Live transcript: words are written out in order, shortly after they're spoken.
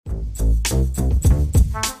The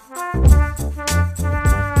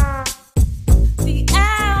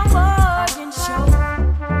Al Morgan Show.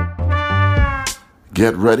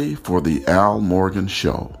 Get ready for the Al Morgan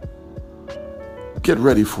Show. Get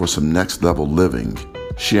ready for some next level living,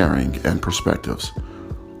 sharing, and perspectives.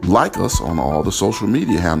 Like us on all the social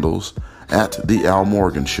media handles at The Al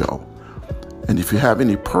Morgan Show. And if you have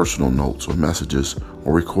any personal notes or messages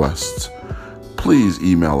or requests, please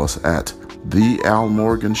email us at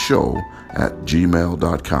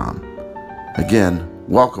thealmorganshow@gmail.com. Again,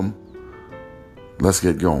 welcome. Let's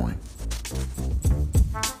get going.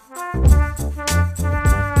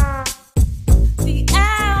 The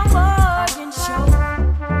Al Morgan Show.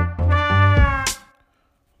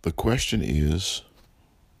 The question is,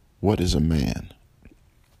 what is a man?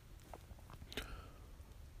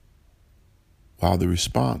 While the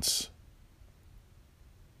response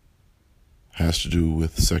has to do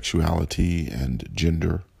with sexuality and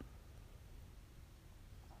gender,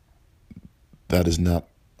 that is not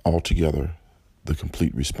altogether the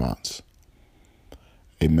complete response.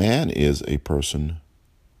 A man is a person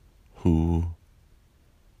who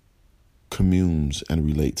communes and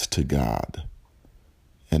relates to God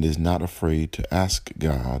and is not afraid to ask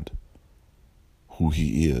God who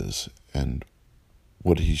he is and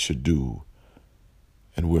what he should do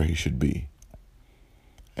and where he should be.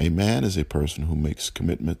 A man is a person who makes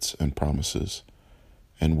commitments and promises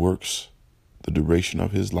and works the duration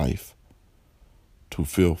of his life to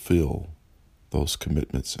fulfill those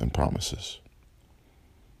commitments and promises.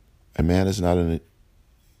 A man is not a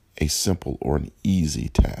simple or an easy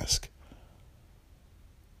task.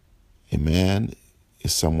 A man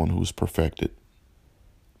is someone who is perfected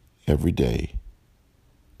every day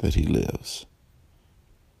that he lives.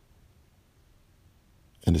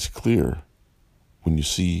 And it's clear when you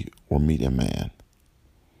see or meet a man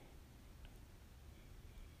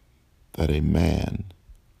that a man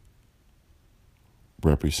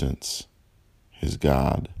represents his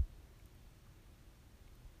God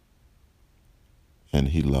and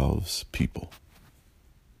he loves people.